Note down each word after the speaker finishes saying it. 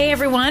Hey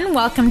everyone,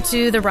 welcome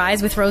to the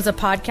Rise with Rosa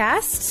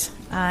podcast.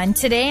 And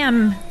today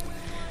I'm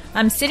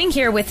sitting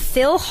here with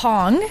Phil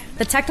Hong,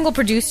 the technical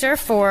producer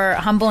for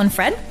Humble and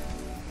Fred.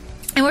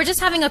 And we're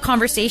just having a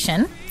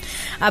conversation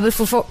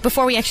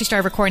before we actually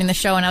started recording the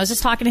show. And I was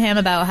just talking to him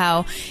about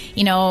how,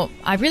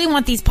 I really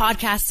want these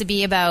podcasts to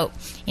be about,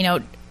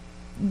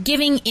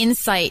 giving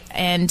insight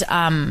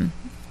and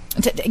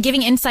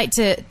giving insight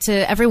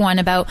to everyone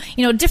about,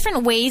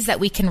 different ways that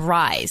we can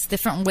rise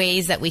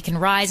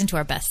into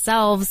our best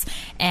selves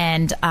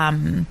and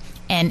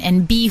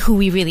be who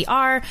we really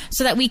are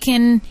so that we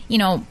can,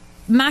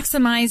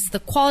 maximize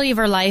the quality of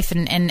our life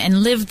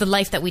and live the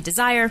life that we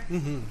desire.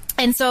 Mm-hmm.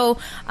 And so,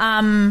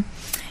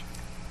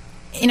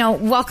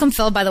 welcome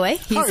Phil, by the way.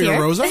 He's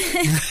here. Rosa.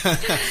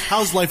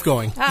 How's life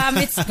going?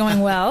 It's going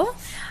well.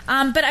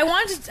 But I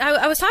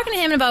was talking to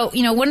him about,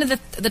 one of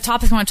the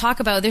topics I want to talk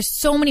about. There's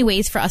so many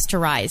ways for us to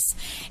rise.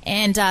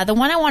 And the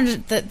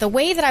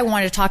way that I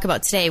wanted to talk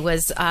about today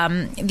was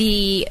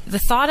the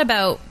thought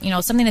about,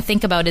 something to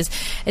think about is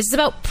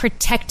about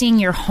protecting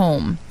your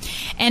home.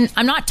 And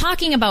I'm not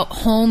talking about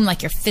home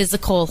like your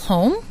physical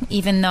home,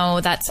 even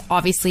though that's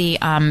obviously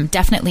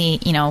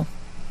definitely,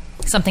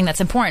 something that's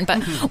important.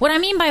 But what I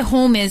mean by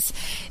home is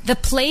the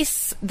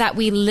place that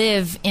we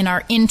live in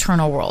our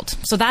internal world.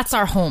 So that's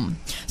our home.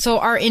 So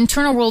our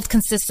internal world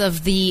consists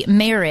of the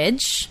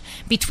marriage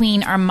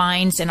between our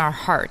minds and our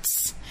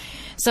hearts.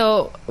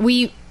 So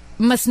we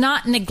must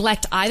not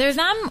neglect either of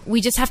them. We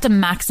just have to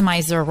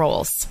maximize their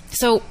roles.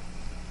 So,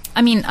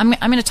 I'm going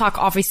to talk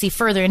obviously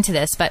further into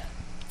this, but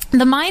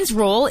the mind's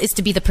role is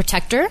to be the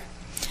protector,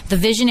 the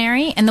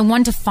visionary, and the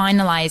one to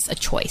finalize a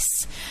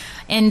choice.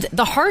 And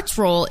the heart's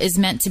role is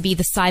meant to be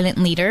the silent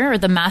leader or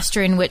the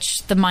master in which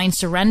the mind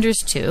surrenders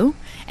to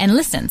and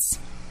listens.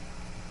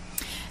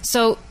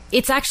 So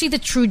it's actually the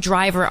true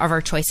driver of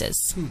our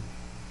choices.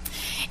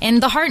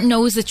 And the heart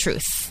knows the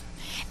truth.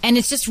 And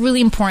it's just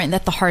really important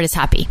that the heart is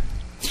happy.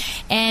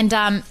 And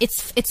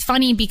it's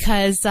funny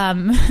because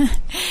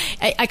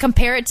I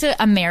compare it to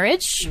a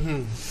marriage.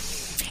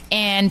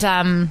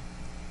 And,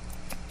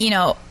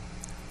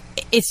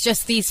 it's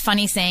just these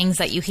funny sayings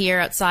that you hear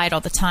outside all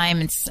the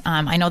time. It's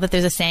I know that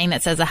there's a saying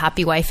that says a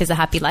happy wife is a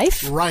happy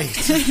life.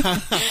 Right.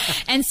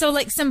 And so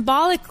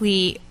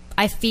symbolically,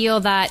 I feel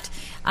that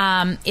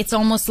it's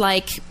almost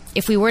like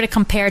if we were to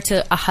compare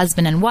to a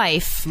husband and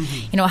wife,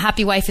 a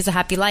happy wife is a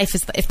happy life.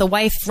 If the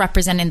wife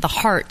represented the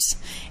heart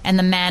and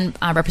the man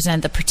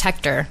represented the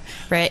protector,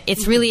 right?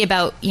 It's really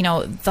about,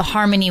 the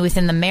harmony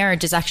within the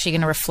marriage is actually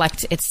going to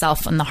reflect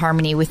itself in the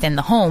harmony within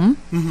the home.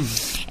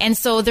 And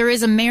so there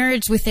is a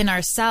marriage within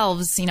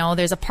ourselves.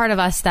 There's a part of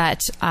us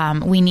that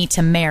we need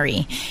to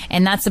marry.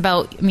 And that's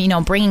about,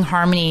 bringing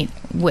harmony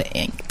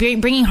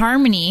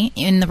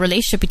in the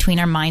relationship between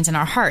our minds and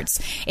our hearts.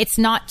 It's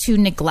not to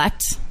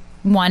neglect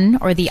one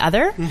or the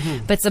other,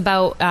 but it's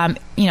about,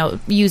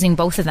 using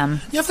both of them.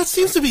 Yeah, that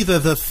seems to be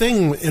the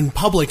thing in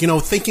public,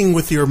 thinking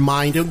with your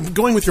mind,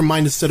 going with your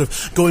mind instead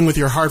of going with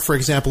your heart, for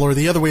example, or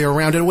the other way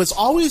around. And it was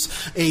always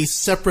a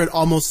separate,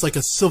 almost like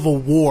a civil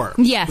war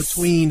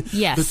between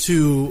the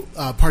two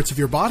parts of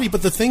your body.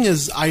 But the thing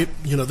is,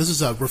 this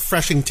is a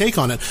refreshing take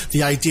on it,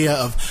 the idea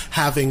of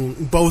having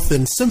both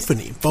in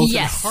symphony, both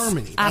in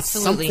harmony. That's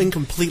absolutely something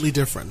completely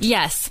different.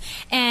 Yes.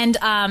 And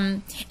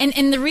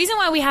the reason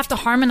why we have to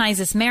harmonize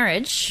this marriage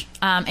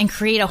and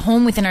create a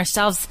home within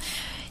ourselves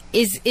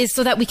is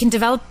so that we can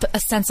develop a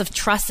sense of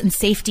trust and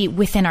safety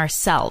within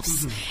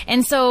ourselves.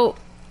 And so,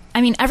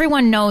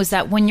 everyone knows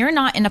that when you're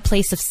not in a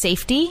place of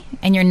safety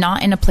and you're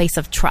not in a place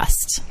of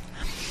trust,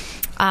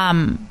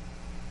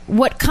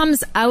 what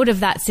comes out of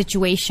that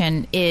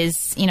situation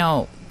is,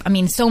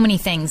 so many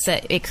things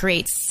that it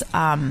creates.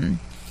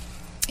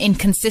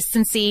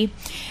 Inconsistency.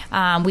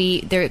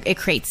 It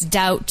creates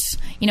doubt.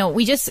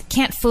 We just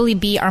can't fully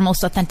be our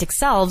most authentic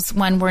selves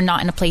when we're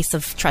not in a place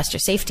of trust or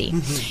safety.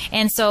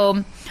 And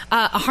so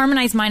a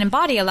harmonized mind and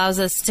body allows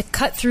us to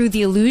cut through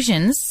the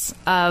illusions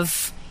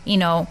of,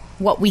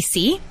 what we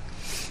see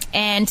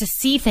and to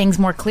see things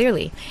more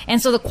clearly.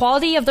 And so the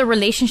quality of the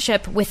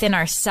relationship within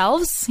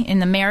ourselves in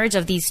the marriage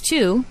of these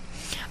two,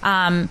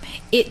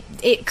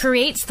 it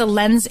creates the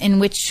lens in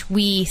which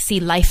we see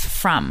life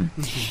from.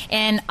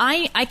 And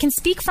I can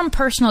speak from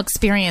personal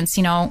experience.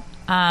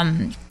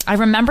 I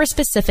remember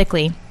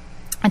specifically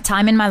a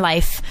time in my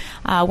life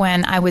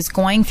when I was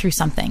going through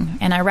something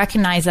and I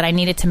recognized that I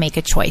needed to make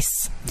a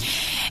choice.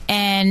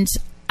 And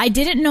I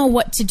didn't know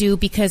what to do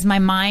because my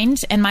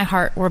mind and my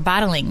heart were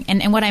battling.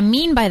 And what I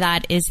mean by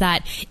that is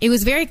that it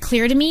was very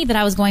clear to me that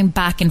I was going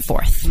back and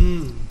forth.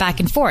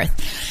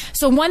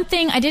 So one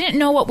thing, I didn't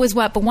know what was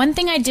what, but one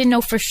thing I did know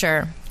for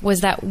sure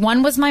was that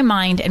one was my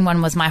mind and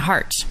one was my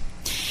heart.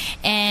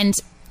 And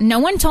no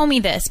one told me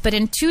this, but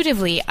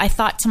intuitively I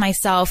thought to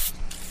myself,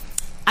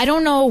 I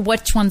don't know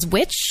which one's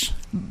which,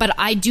 but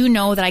I do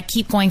know that I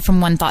keep going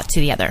from one thought to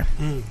the other.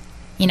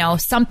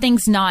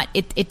 Something's not,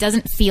 it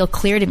doesn't feel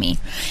clear to me.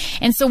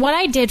 And so what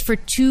I did for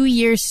 2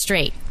 years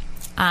straight,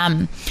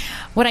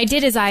 what I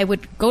did is I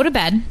would go to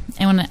bed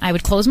and when I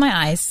would close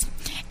my eyes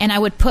and I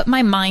would put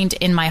my mind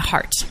in my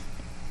heart.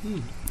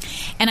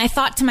 And I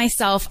thought to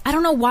myself, I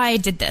don't know why I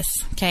did this,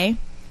 okay?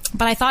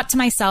 But I thought to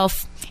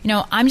myself,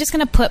 I'm just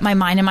going to put my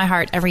mind and my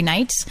heart every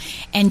night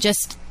and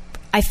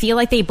I feel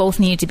like they both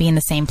needed to be in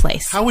the same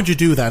place. How would you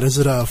do that? Is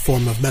it a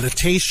form of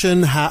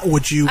meditation? How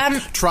would you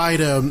try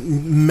to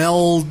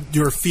meld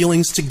your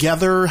feelings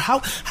together?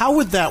 How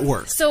would that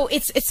work? So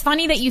it's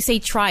funny that you say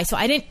try. So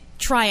I didn't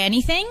try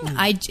anything.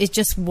 It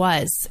just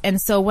was.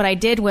 And so what I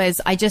did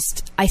was I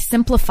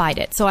simplified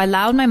it. So I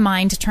allowed my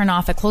mind to turn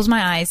off. I closed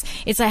my eyes.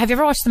 It's like, have you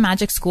ever watched The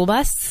Magic School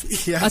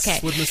Bus? Yes. Okay.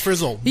 With Miss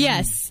Frizzle.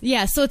 Yes.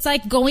 Yeah. So it's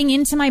like going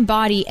into my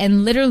body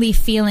and literally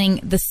feeling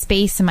the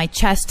space in my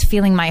chest,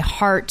 feeling my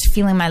heart,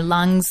 feeling my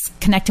lungs,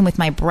 connecting with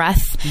my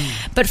breath,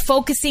 but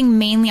focusing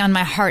mainly on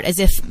my heart as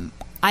if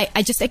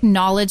I just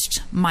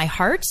acknowledged my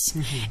heart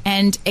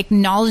and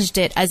acknowledged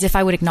it as if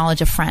I would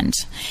acknowledge a friend.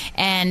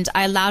 And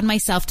I allowed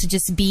myself to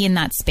just be in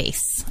that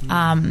space.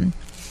 And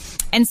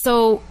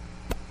so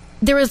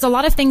there was a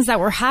lot of things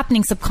that were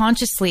happening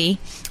subconsciously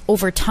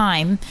over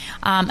time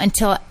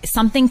until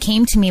something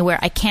came to me where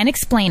I can't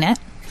explain it,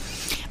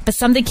 but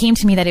something came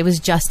to me that it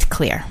was just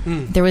clear.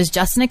 There was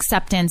just an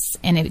acceptance,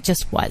 and it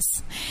just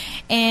was.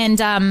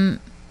 And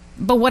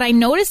but what I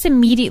noticed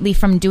immediately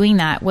from doing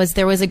that was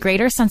there was a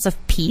greater sense of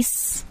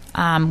peace.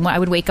 When I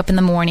would wake up in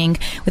the morning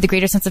with a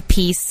greater sense of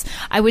peace.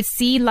 I would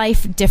see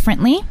life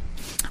differently.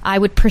 I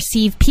would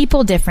perceive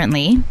people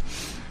differently.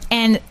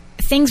 And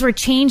things were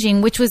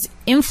changing, which was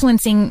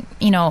influencing,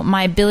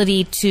 my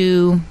ability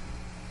to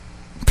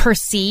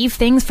perceive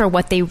things for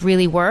what they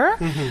really were,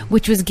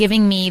 which was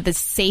giving me the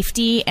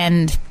safety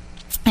and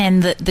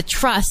the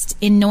trust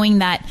in knowing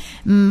that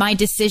my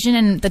decision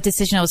and the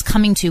decision I was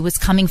coming to was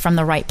coming from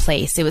the right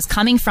place. It was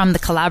coming from the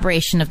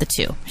collaboration of the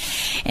two.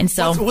 And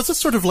so... Was it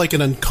sort of like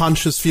an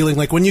unconscious feeling?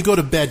 Like when you go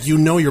to bed,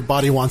 your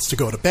body wants to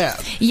go to bed.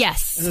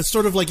 Yes. And it's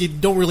sort of like you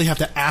don't really have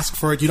to ask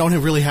for it. You don't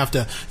really have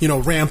to,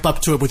 ramp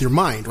up to it with your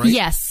mind, right?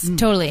 Yes,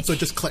 totally. So it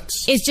just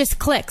clicks. It just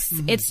clicks.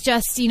 It's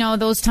just,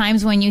 those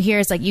times when you hear,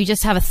 it's like you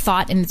just have a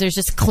thought and there's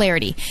just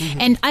clarity.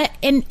 And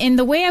and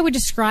the way I would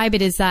describe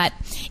it is that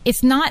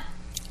it's not...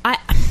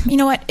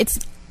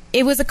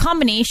 It was a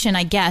combination,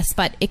 I guess,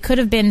 but it could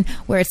have been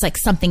where it's like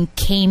something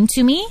came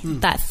to me,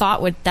 that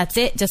thought that's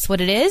it, just what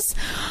it is.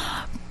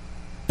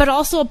 But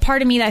also a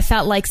part of me that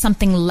felt like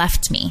something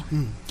left me.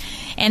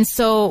 And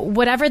so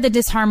whatever the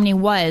disharmony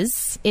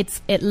was,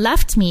 it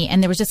left me,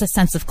 and there was just a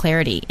sense of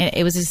clarity.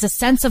 It was just a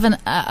sense of an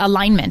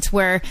alignment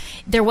where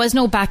there was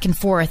no back and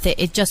forth.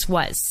 It just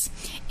was.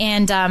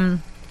 And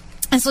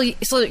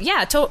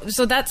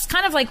so that's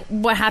kind of like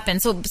what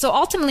happened. So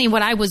ultimately,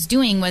 what I was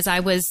doing was I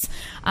was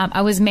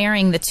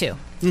marrying the two.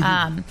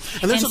 And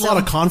there's a lot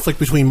of conflict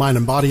between mind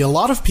and body. A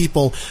lot of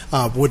people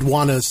would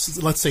want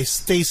to, let's say,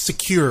 stay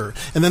secure,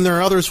 and then there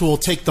are others who will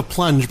take the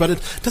plunge. But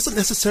it doesn't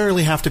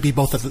necessarily have to be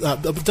both. It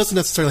doesn't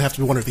necessarily have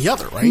to be one or the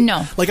other, right?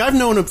 No. Like I've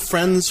known of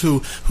friends who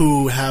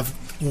have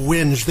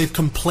whinge. They've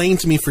complained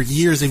to me for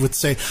years. They would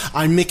say,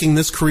 I'm making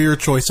this career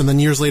choice, and then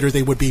years later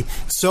they would be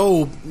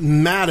so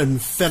mad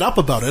and fed up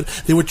about it,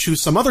 they would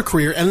choose some other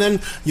career, and then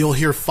you'll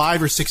hear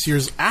 5 or 6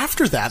 years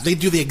after that, they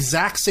do the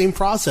exact same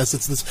process.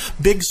 It's this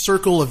big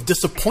circle of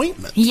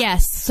disappointment.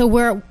 Yes.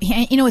 So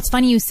it's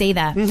funny you say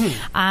that.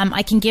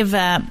 I can give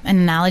an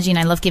analogy, and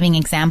I love giving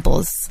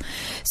examples.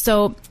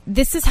 So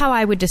this is how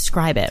I would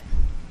describe it.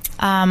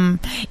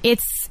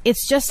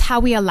 It's just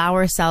how we allow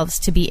ourselves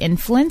to be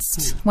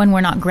influenced when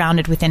we're not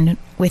grounded within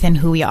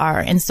who we are.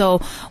 And so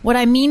what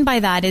I mean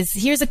by that is,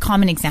 here's a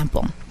common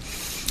example.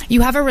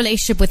 You have a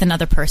relationship with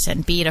another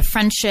person, be it a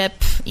friendship,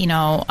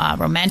 a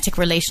romantic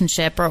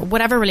relationship, or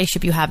whatever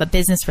relationship you have, a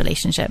business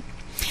relationship.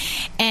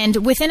 And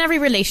within every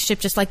relationship,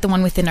 just like the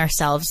one within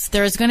ourselves,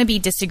 there's going to be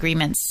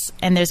disagreements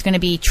and there's going to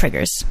be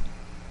triggers.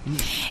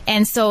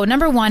 And so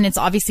number one, it's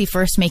obviously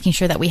first making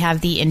sure that we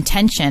have the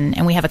intention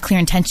and we have a clear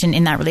intention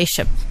in that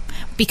relationship,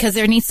 because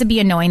there needs to be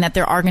a knowing that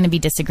there are going to be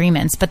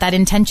disagreements, but that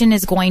intention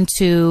is going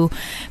to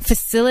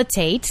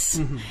facilitate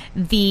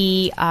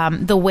the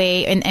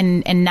way and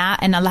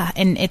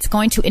it's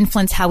going to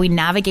influence how we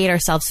navigate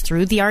ourselves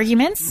through the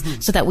arguments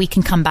so that we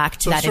can come back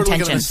to that intention.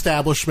 So like an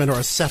establishment or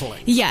a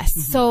settling. Yes.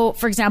 So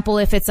for example,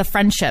 if it's a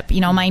friendship,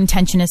 my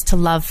intention is to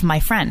love my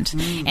friend.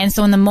 And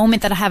so in the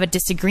moment that I have a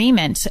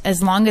disagreement,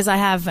 as long as I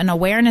have an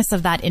awareness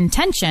of that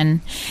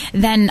intention,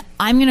 then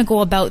I'm going to go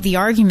about the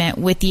argument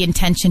with the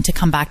intention to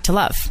come back to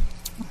love.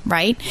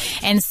 Right.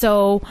 And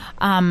so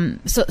in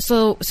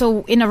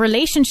a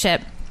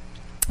relationship,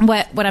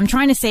 what I'm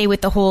trying to say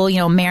with the whole,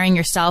 marrying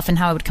yourself and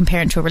how I would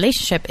compare it to a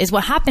relationship is,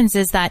 what happens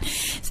is that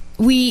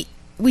we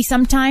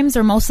sometimes,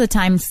 or most of the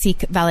time, seek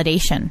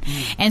validation.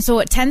 And so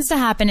what tends to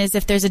happen is,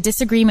 if there's a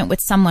disagreement with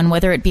someone,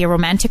 whether it be a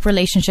romantic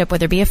relationship,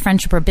 whether it be a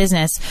friendship or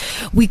business,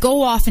 we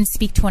go off and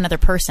speak to another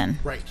person.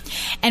 Right.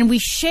 And we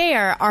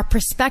share our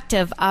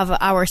perspective of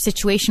our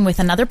situation with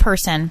another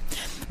person,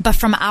 but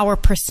from our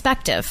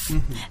perspective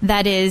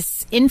that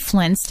is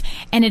influenced,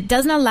 and it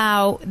doesn't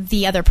allow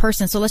the other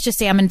person. So let's just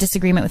say I'm in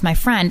disagreement with my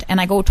friend and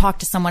I go talk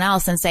to someone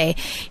else and say,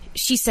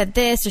 she said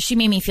this, or she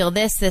made me feel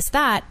this,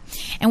 that.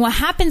 And what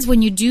happens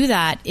when you do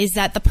that is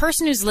that the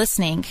person who's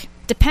listening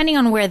depending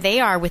on where they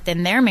are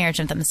within their marriage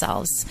of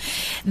themselves,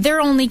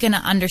 they're only going to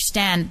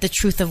understand the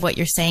truth of what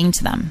you're saying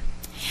to them.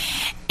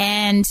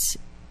 And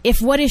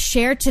if what is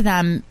shared to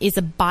them is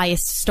a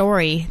biased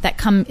story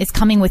that is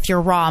coming with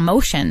your raw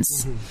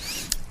emotions,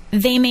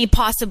 they may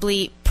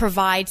possibly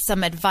provide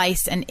some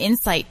advice and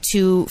insight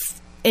to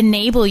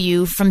enable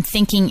you from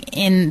thinking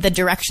in the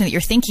direction that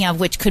you're thinking of,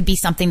 which could be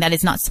something that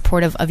is not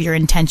supportive of your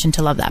intention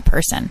to love that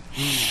person.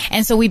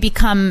 And so we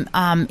become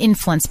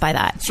influenced by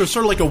that. So it's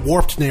sort of like a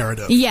warped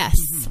narrative. Yes,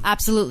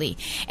 absolutely.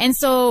 And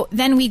so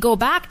then we go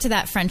back to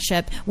that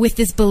friendship with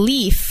this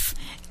belief,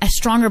 a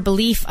stronger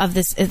belief of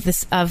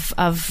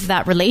of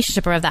that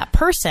relationship or of that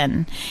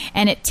person,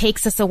 and it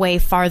takes us away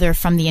farther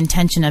from the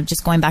intention of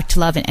just going back to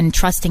love and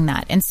trusting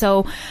that. And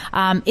so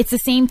it's the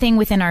same thing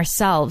within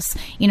ourselves.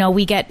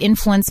 We get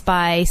influenced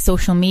by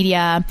social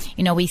media.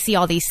 We see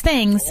all these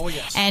things,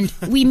 and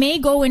we may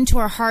go into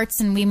our hearts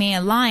and we may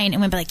align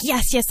and we'll be like,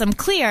 yes, I'm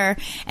clear.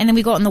 And then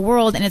we go out in the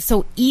world, and it's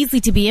so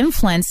easy to be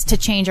influenced to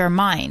change our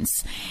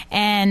minds.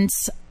 And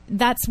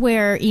that's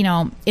where,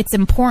 it's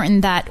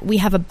important that we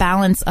have a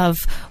balance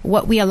of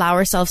what we allow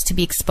ourselves to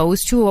be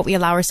exposed to, what we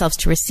allow ourselves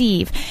to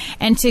receive,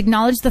 and to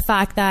acknowledge the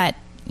fact that,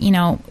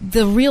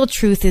 the real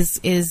truth is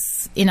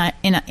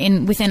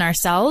within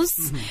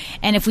ourselves.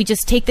 And if we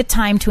just take the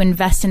time to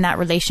invest in that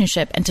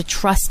relationship and to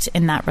trust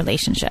in that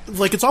relationship.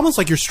 Like, it's almost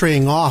like you're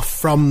straying off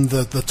from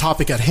the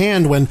topic at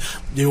hand when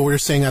we were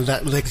saying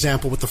that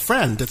example with the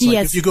friend. It's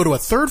like if you go to a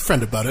third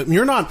friend about it, and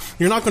you're not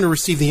going to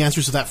receive the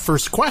answers to that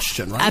first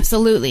question, right?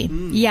 Absolutely.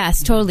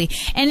 Yes, totally.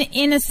 And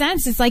in a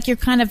sense, it's like you're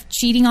kind of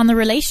cheating on the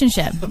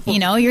relationship.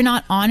 You're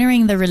not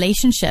honoring the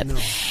relationship. No.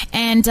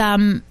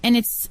 And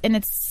it's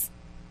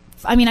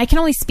I mean, I can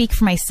only speak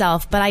for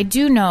myself, but I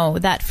do know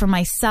that for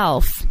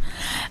myself,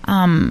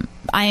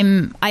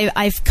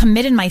 I've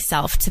committed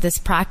myself to this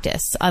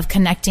practice of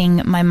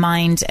connecting my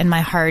mind and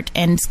my heart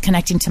and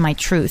connecting to my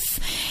truth.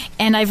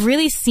 And I've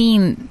really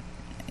seen,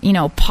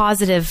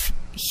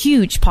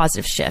 huge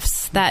positive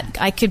shifts that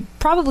I could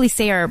probably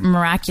say are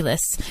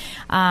miraculous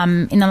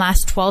in the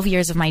last 12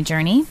 years of my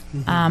journey.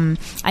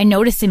 I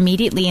noticed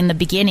immediately in the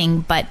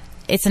beginning, but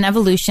it's an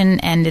evolution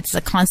and it's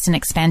a constant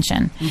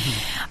expansion.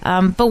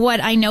 But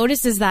what I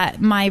notice is that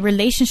my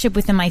relationship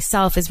within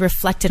myself is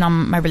reflected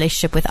on my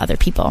relationship with other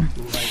people.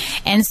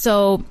 And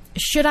so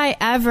should I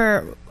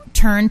ever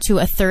turn to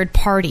a third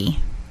party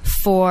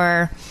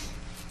for,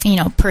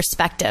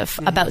 perspective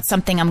about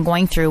something I'm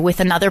going through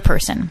with another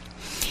person,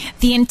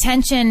 the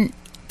intention,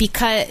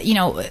 because,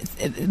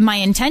 my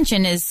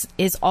intention is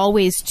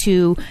always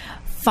to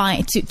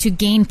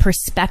gain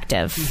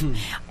perspective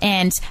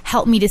and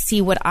help me to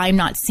see what I'm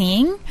not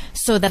seeing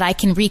so that I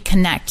can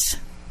reconnect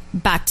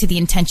back to the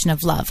intention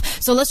of love.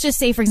 So let's just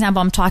say, for example,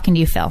 I'm talking to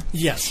you, Phil.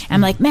 Yes. I'm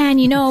like, man,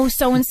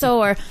 so-and-so,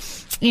 or,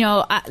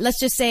 let's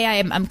just say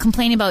I'm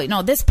complaining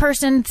about, this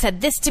person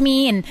said this to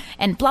me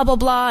and blah, blah,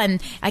 blah.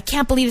 And I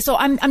can't believe it. So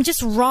I'm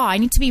just raw. I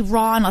need to be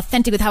raw and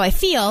authentic with how I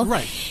feel.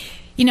 Right.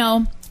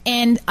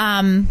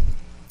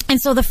 And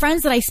so the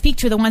friends that I speak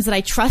to are the ones that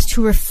I trust,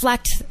 who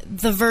reflect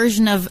the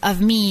version of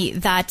me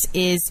that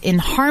is in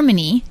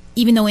harmony,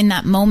 even though in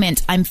that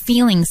moment I'm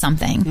feeling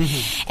something.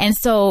 And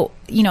so,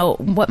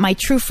 what my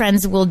true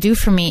friends will do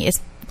for me is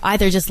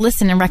either just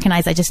listen and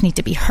recognize I just need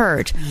to be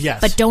heard.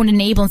 Yes. But don't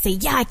enable and say,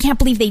 yeah, I can't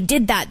believe they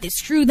did that.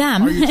 Screw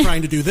them. Are you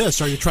trying to do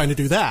this? Are you trying to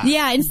do that?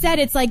 Yeah. Instead,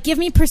 it's like, give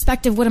me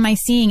perspective. What am I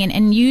seeing?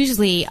 And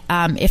usually,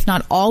 if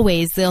not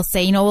always, they'll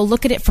say, well,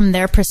 look at it from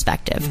their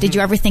perspective. Did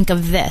you ever think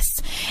of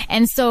this?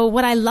 And so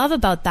what I love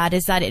about that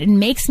is that it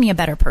makes me a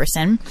better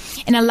person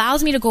and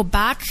allows me to go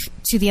back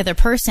to the other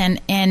person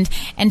and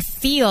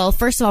feel,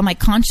 first of all, my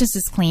conscience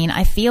is clean.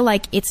 I feel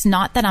like it's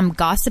not that I'm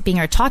gossiping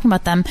or talking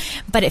about them,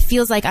 but it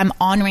feels like I'm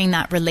honoring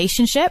that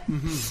relationship.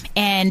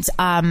 And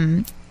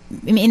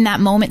in that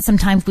moment,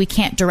 sometimes we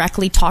can't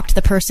directly talk to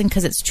the person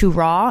because it's too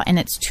raw and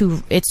it's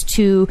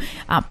too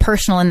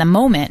personal in the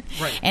moment.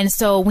 Right. And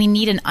so we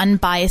need an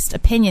unbiased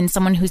opinion,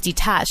 someone who's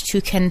detached, who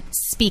can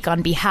speak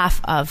on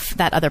behalf of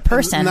that other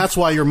person. And that's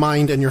why your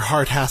mind and your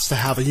heart has to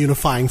have a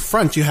unifying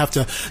front. You have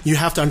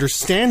to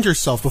understand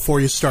yourself before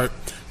you start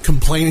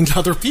complaining to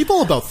other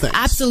people about things.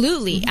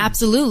 Absolutely.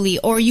 Absolutely.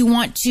 Or you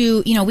want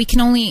to, we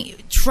can only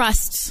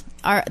trust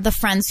the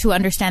friends who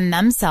understand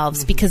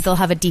themselves because they'll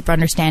have a deeper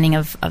understanding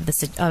of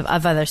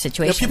other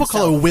situations. Yeah, people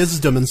call it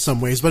wisdom in some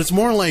ways, but it's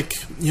more like,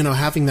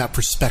 having that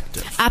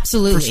perspective.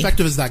 Absolutely.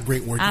 Perspective is that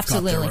great word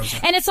Absolutely. You've got there,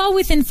 Rosa. And it's all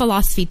within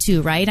philosophy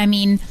too, right? I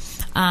mean,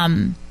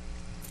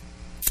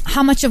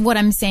 how much of what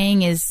I'm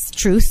saying is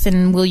truth,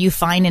 and will you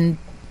find in,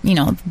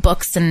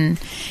 books and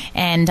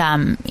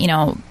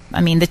I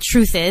mean, the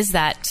truth is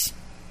that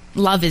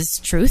love is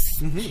truth.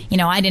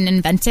 I didn't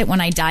invent it. When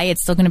I die,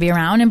 it's still going to be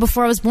around. And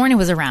before I was born, it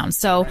was around.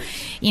 So,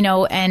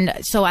 and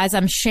so as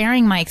I'm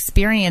sharing my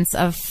experience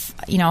of,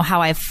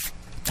 how I've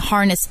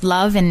harnessed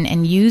love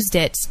and used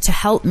it to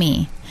help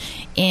me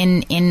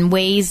in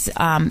ways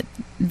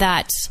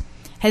that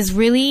has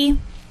really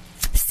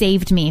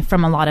saved me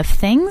from a lot of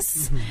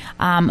things,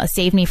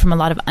 saved me from a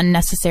lot of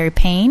unnecessary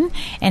pain,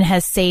 and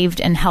has saved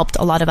and helped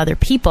a lot of other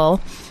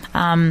people,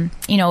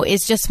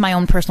 is just my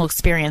own personal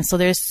experience. So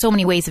there's so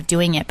many ways of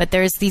doing it, but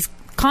there's these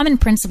common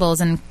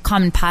principles and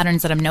common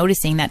patterns that I'm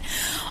noticing that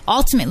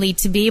ultimately,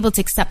 to be able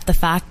to accept the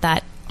fact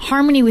that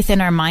harmony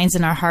within our minds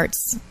and our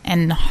hearts,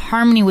 and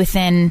harmony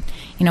within,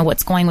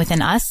 what's going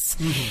within us,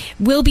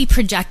 will be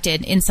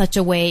projected in such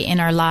a way in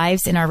our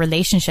lives, in our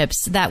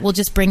relationships, that will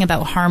just bring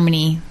about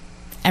harmony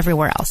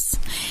everywhere else.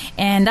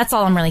 And that's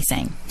all I'm really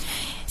saying.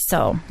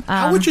 So,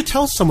 how would you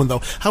tell someone,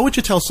 though? How would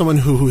you tell someone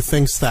who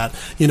thinks that,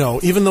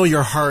 even though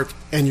your heart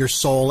and your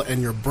soul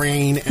and your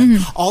brain and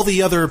all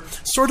the other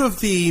sort of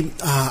the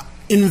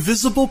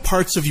invisible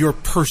parts of your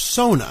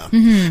persona,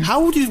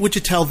 how would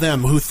you tell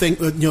them who think,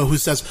 who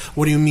says,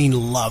 what do you mean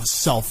love,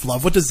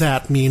 self-love? What does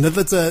that mean?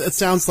 It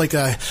sounds like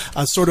a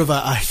sort of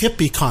a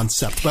hippie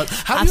concept, but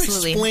how do you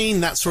explain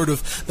that sort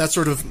of,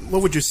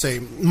 what would you say,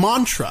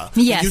 mantra?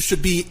 Yes. You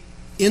should be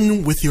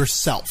in with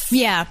yourself.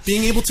 Yeah.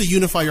 Being able to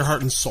unify your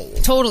heart and soul.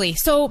 Totally.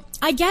 So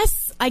I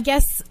guess,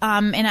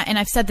 and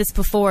I've said this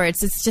before,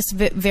 it's just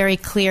very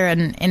clear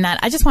in that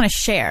I just want to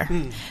share.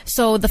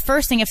 So the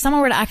first thing, if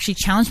someone were to actually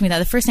challenge me,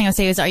 the first thing I would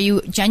say is, are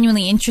you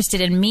genuinely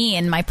interested in me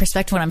and my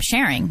perspective, what I'm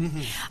sharing?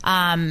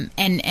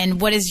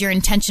 And what is your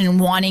intention in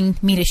wanting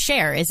me to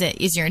share?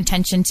 Is your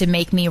intention to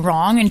make me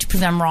wrong and to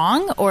prove I'm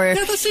wrong? Or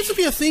yeah, that seems to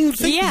be a thing these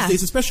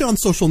days, especially on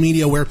social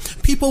media, where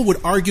people would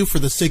argue for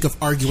the sake of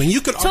arguing.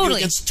 You could argue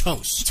against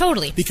toast.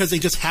 Totally. Because they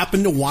just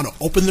happen to want to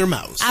open their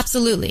mouths.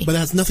 Absolutely. But it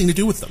has nothing to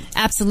do with them.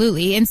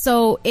 Absolutely. And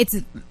so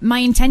my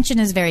intention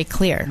is very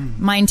clear.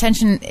 My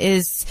intention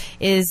is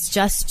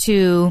just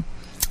to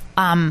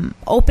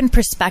open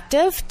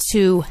perspective,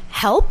 to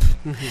help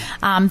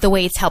the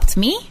way it's helped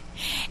me.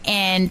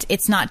 And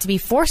it's not to be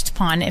forced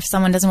upon if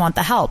someone doesn't want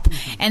the help.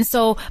 And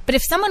so, but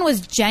if someone was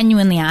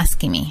genuinely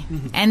asking me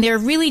and they're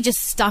really just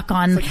stuck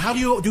on, like, how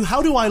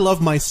do I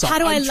love myself? How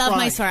do I love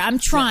myself? I'm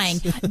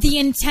trying. Yes. The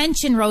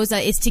intention, Rosa,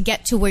 is to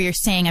get to where you're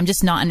saying I'm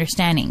just not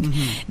understanding.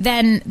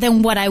 Then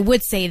what I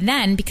would say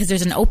then, because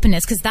there's an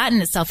openness, because that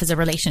in itself is a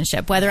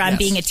relationship, whether I'm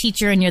being a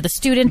teacher and you're the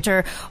student,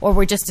 or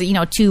we're just,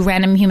 two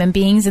random human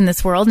beings in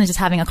this world and just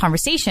having a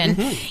conversation,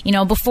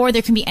 before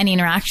there can be any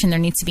interaction, there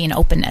needs to be an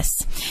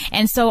openness.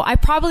 And so I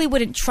probably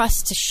wouldn't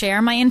trust to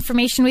share my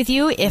information with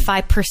you if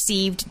I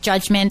perceived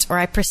judgment, or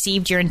I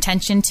perceived your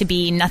intention to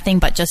be nothing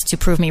but just to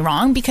prove me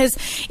wrong, because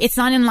it's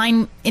not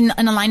in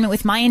alignment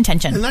with my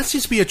intention. And that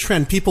seems to be a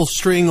trend. People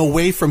straying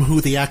away from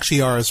who they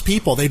actually are as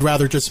people. They'd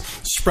rather just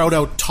sprout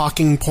out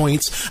talking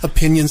points,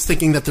 opinions,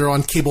 thinking that they're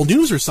on cable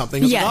news or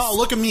something. It's like, oh,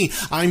 look at me.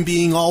 I'm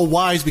being all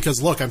wise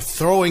because, look, I'm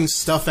throwing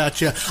stuff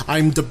at you.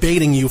 I'm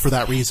debating you for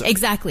that reason.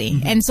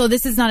 Exactly. And so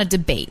this is not a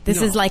debate.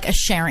 This is like a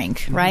sharing,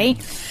 right?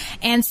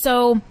 And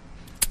so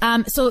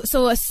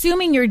So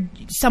assuming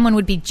someone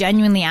would be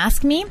genuinely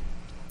asking me,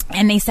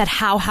 and they said,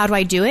 how do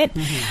I do it?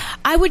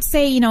 I would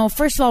say,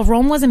 first of all,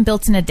 Rome wasn't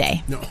built in a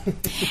day. No.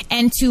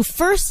 And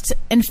first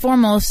and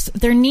foremost,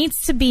 there needs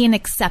to be an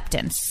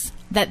acceptance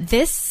that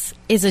this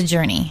is a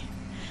journey.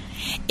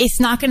 It's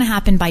not going to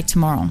happen by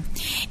tomorrow.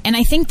 And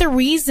I think the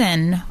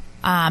reason,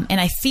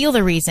 and I feel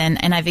the reason,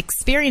 and I've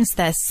experienced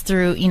this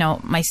through,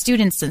 my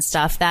students and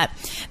stuff, that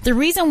the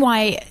reason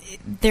why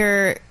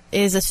there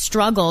is a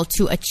struggle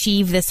to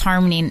achieve this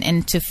harmony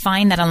and to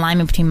find that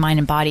alignment between mind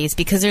and body is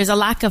because there's a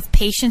lack of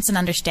patience and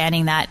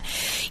understanding that,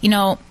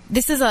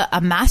 this is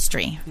a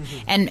mastery.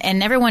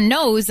 And everyone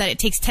knows that it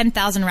takes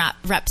 10,000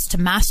 reps to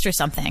master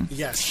something.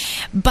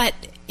 Yes. But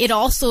it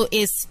also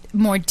is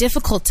more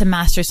difficult to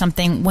master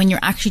something when you're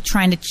actually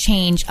trying to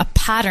change a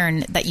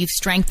pattern that you've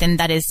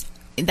strengthened that is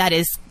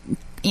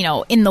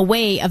in the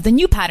way of the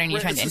new pattern you're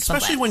trying to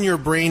implement. Especially when your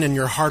brain and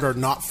your heart are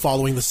not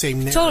following the same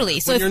narrative. Totally.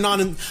 So when you're not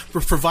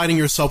providing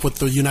yourself with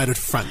the united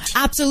front.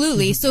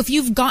 Absolutely. So if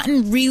you've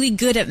gotten really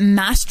good at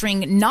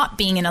mastering not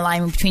being in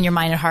alignment between your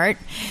mind and heart,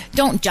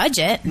 don't judge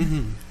it,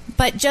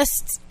 but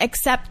just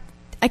accept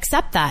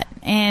that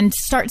and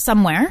start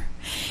somewhere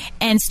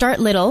and start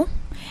little.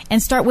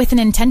 And start with an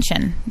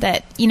intention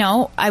that,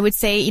 I would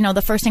say,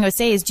 the first thing I would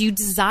say is, do you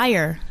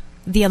desire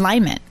the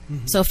alignment?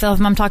 So if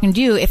I'm talking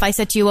to you, if I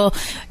said to you, well,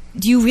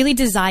 do you really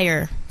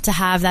desire to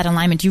have that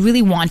alignment? Do you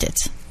really want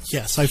it?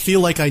 Yes, I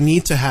feel like I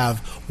need to have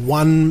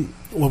one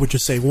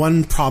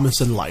promise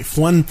in life,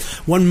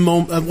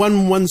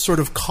 one sort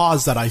of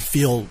cause that I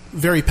feel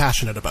very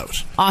passionate about.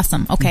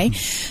 Awesome. Okay.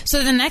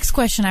 So the next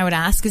question I would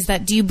ask is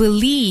that, do you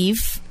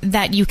believe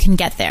that you can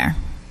get there?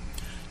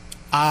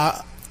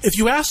 If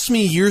you asked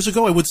me years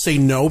ago, I would say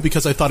no,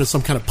 because I thought it's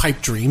some kind of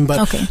pipe dream.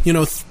 But,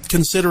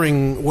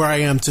 considering where I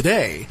am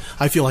today,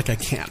 I feel like I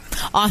can.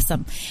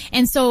 Awesome.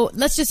 And so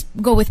let's just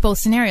go with both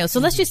scenarios.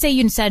 So let's just say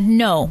you said,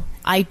 no,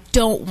 I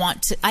don't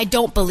want to, I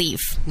don't believe.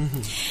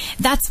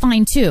 That's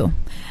fine too.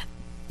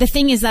 The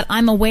thing is that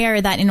I'm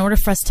aware that in order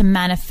for us to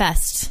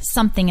manifest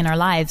something in our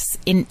lives,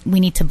 we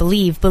need to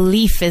believe.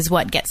 Belief is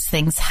what gets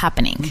things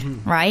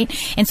happening, right?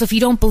 And so if you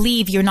don't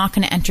believe, you're not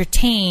going to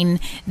entertain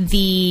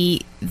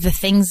the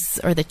things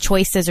or the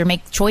choices or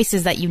make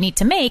choices that you need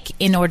to make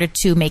in order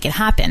to make it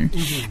happen,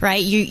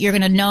 right? You're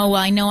going to know,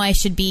 well, I know I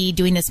should be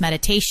doing this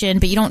meditation,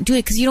 but you don't do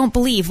it because you don't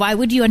believe. Why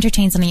would you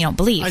entertain something you don't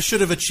believe? I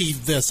should have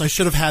achieved this. I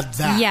should have had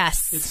that.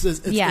 Yes. It's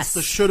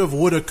the should have,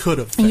 would have, could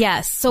have thing.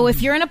 Yes. So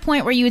if you're in a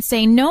point where you would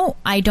say, no,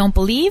 I don't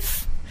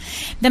believe,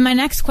 then my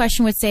next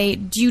question would say,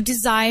 do you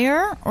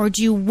desire or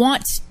do you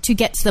want to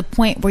get to the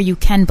point where you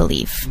can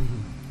believe?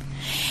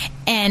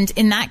 And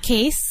in that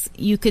case,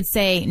 you could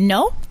say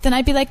no, then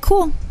I'd be like,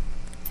 cool.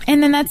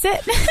 And then that's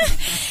it.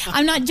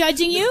 I'm not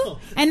judging you,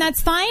 and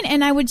that's fine.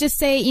 And I would just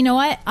say, you know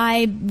what?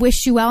 I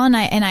wish you well, and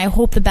I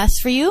hope the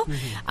best for you.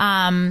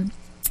 And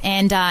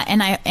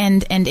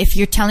if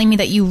you're telling me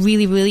that you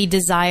really, really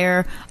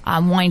desire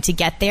wanting to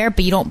get there,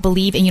 but you don't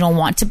believe and you don't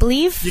want to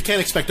believe, you can't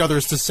expect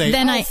others to say,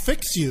 then I'll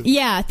fix you.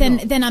 Yeah.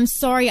 Then I'm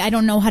sorry, I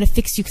don't know how to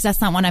fix you because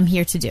that's not what I'm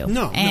here to do.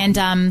 No.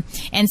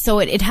 And so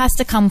it has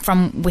to come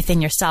from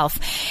within yourself.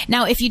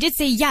 Now, if you did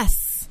say,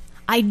 yes,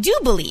 I do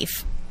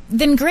believe,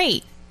 then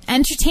great.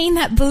 Entertain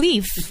that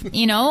belief,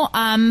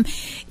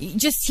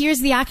 just here's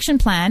the action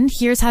plan.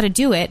 Here's how to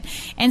do it,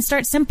 and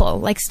start simple.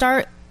 Like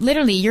start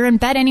literally, you're in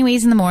bed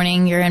anyways in the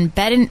morning. You're in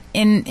bed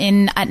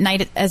in at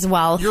night as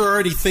well. You're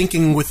already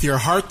thinking with your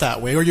heart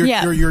that way, or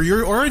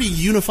you're already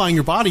unifying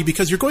your body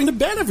because you're going to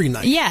bed every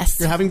night. Yes.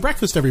 You're having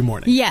breakfast every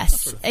morning.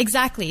 Yes, sort of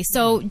exactly.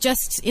 So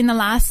just in the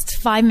last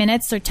 5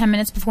 minutes or 10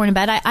 minutes before in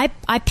bed,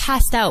 I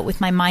passed out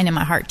with my mind and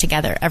my heart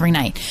together every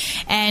night.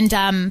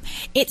 And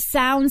it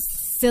sounds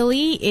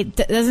silly. It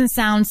doesn't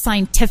sound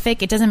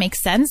scientific. It doesn't make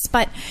sense.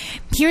 But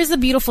here's the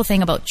beautiful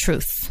thing about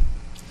truth.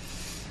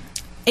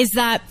 Is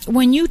that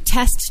when you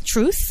test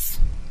truth,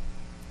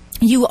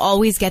 you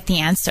always get the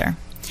answer.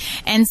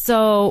 And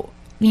so,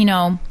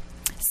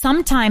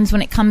 sometimes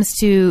when it comes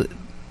to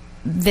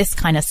this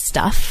kind of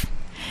stuff,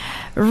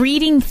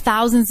 reading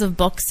thousands of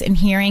books and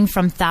hearing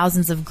from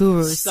thousands of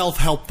gurus,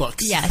 self-help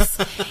books, yes,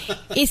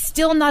 is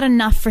still not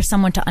enough for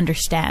someone to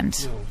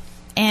understand. No.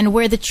 And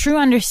where the true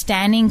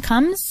understanding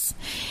comes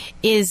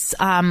is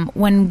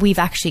when we've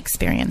actually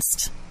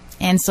experienced.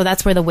 And so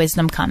that's where the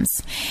wisdom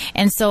comes.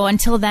 And so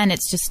until then,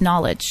 it's just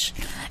knowledge.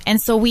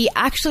 And so we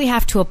actually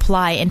have to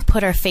apply and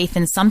put our faith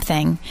in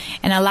something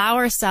and allow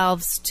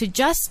ourselves to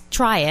just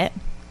try it.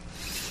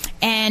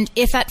 And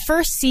if at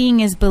first seeing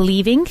is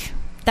believing,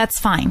 that's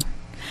fine.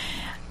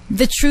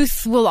 The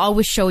truth will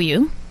always show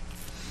you.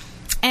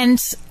 And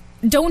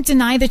don't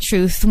deny the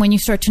truth when you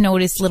start to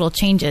notice little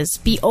changes.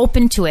 Be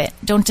open to it.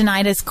 Don't deny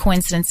it as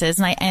coincidences.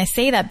 And I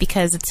say that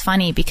because it's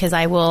funny, because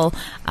I've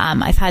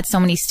had so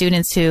many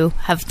students who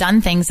have done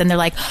things and they're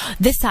like,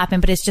 this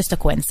happened, but it's just a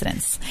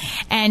coincidence.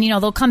 And,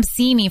 they'll come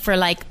see me for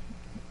like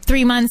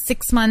 3 months,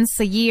 6 months,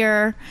 a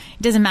year.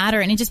 It doesn't matter.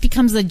 And it just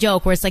becomes a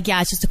joke where it's like,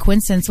 yeah, it's just a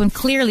coincidence, when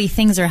clearly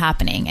things are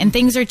happening and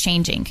things are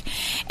changing.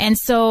 And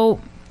so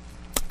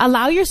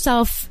allow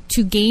yourself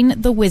to gain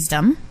the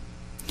wisdom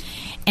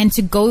and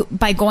to go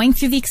by going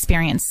through the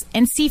experience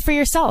and see for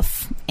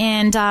yourself.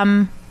 And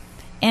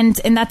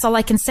that's all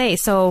I can say.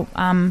 So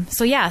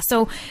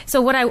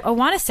what I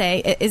want to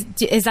say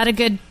is that a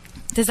good,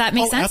 does that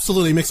make sense?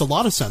 Absolutely. It makes a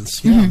lot of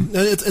sense. Yeah. Mm-hmm.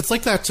 It's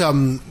like that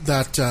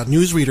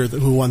newsreader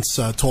who once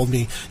told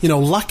me,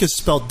 luck is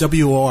spelled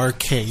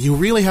W-O-R-K. You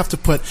really have to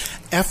put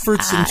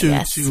efforts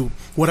into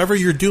whatever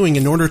you're doing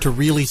in order to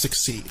really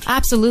succeed.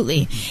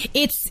 Absolutely.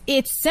 Mm-hmm.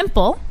 It's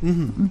simple,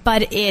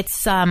 but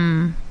it's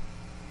how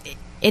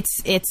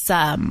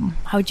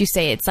would you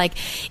say? It's like,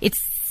 it's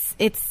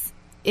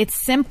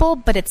simple,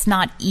 but it's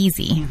not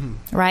easy,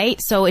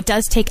 right? So it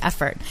does take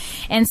effort.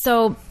 And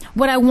so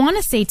what I want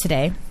to say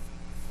today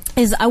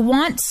is I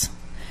want,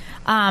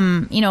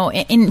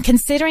 in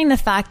considering the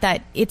fact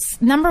that it's,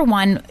 number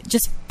one,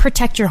 just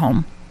protect your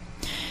home.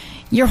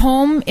 Your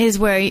home is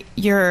where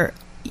your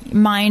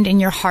mind and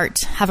your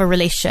heart have a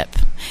relationship.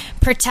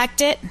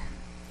 Protect it,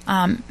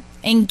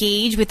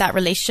 engage with that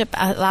relationship,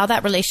 allow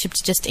that relationship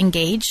to just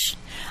engage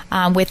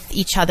with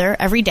each other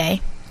every day,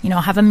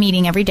 have a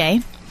meeting every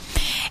day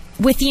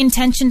with the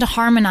intention to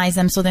harmonize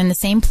them so they're in the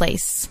same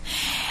place.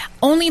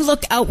 Only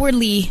look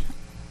outwardly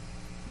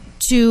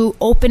to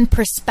open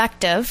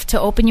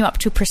you up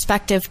to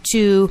perspective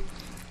to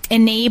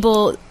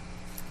enable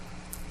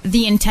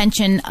the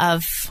intention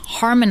of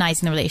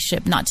harmonizing the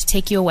relationship, not to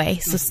take you away.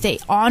 So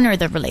honor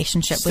the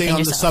relationship within yourself.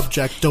 Stay on the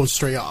subject, don't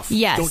stray off.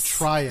 Yes. Don't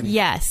try anything.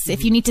 Yes.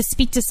 If you need to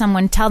speak to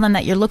someone, tell them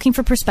that you're looking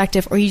for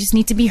perspective, or you just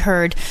need to be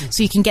heard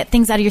so you can get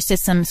things out of your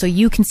system so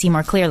you can see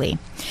more clearly.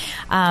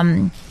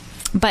 So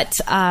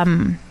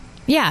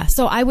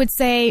I would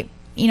say,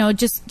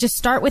 just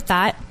start with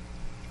that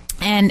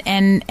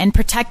and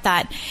protect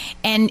that.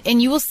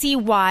 And you will see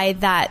why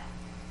that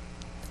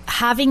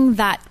having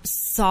that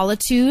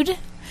solitude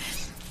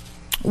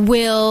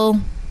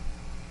will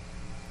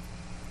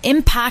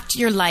impact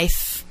your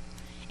life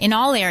in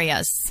all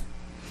areas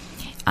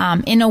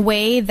in a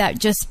way that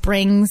just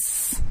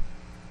brings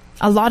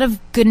a lot of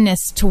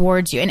goodness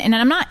towards you. And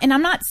I'm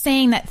not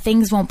saying that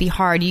things won't be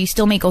hard. You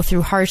still may go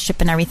through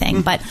hardship and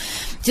everything, but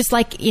just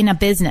like in a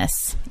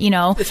business,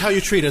 it's how you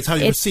treat it. It's how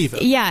you receive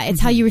it. Yeah. It's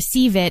how you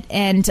receive it.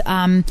 And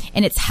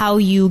it's how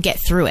you get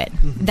through it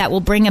that will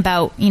bring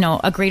about,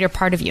 a greater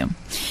part of you.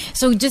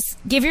 So just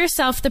give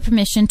yourself the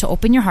permission to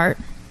open your heart,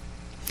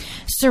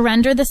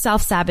 surrender the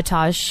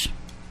self-sabotage,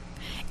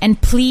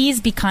 and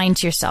please be kind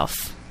to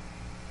yourself.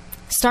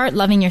 Start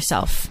loving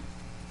yourself.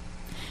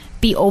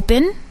 Be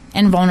open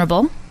and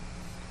vulnerable.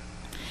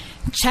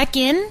 Check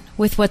in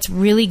with what's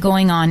really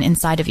going on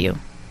inside of you.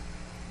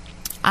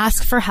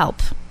 Ask for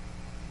help.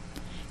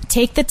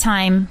 Take the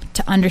time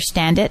to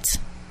understand it.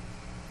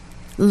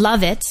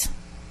 Love it.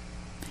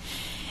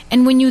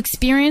 And when you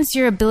experience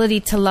your ability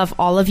to love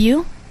all of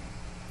you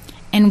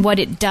and what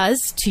it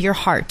does to your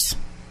heart,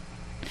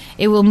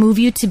 it will move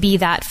you to be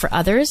that for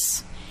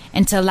others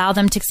and to allow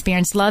them to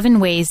experience love in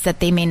ways that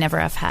they may never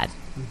have had.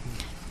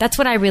 That's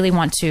what I really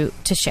want to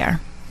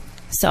share.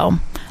 So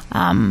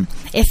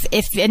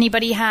if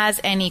anybody has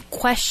any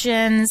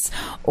questions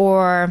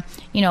or,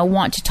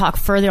 want to talk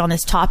further on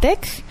this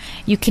topic,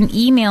 you can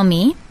email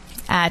me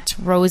at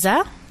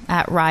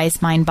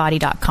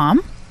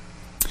rosa@risemindbody.com.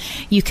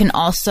 You can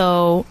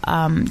also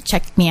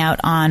check me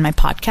out on my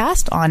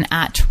podcast on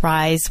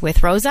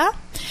 @RiseWithRosa.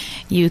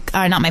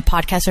 Not my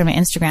podcast, or my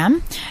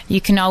Instagram.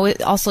 You can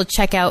also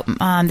check out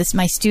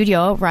my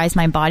studio, Rise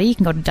Mind Body. You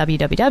can go to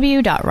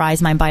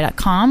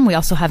www.risemindbody.com. We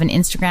also have an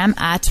Instagram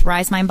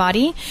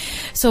 @RiseMindBody.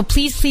 So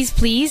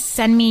please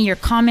send me your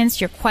comments,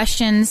 your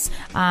questions.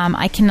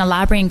 I can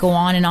elaborate and go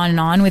on and on and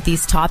on with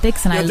these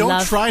topics. And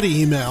don't try to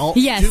email.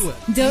 Yes,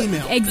 do it.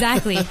 Email.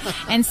 Exactly.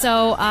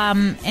 So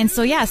I'm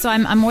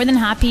more than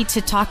happy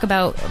to talk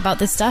about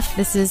this stuff.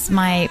 This is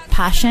my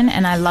passion,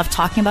 and I love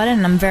talking about it.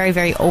 And I'm very,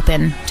 very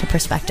open to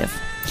perspective.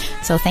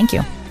 So thank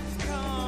you.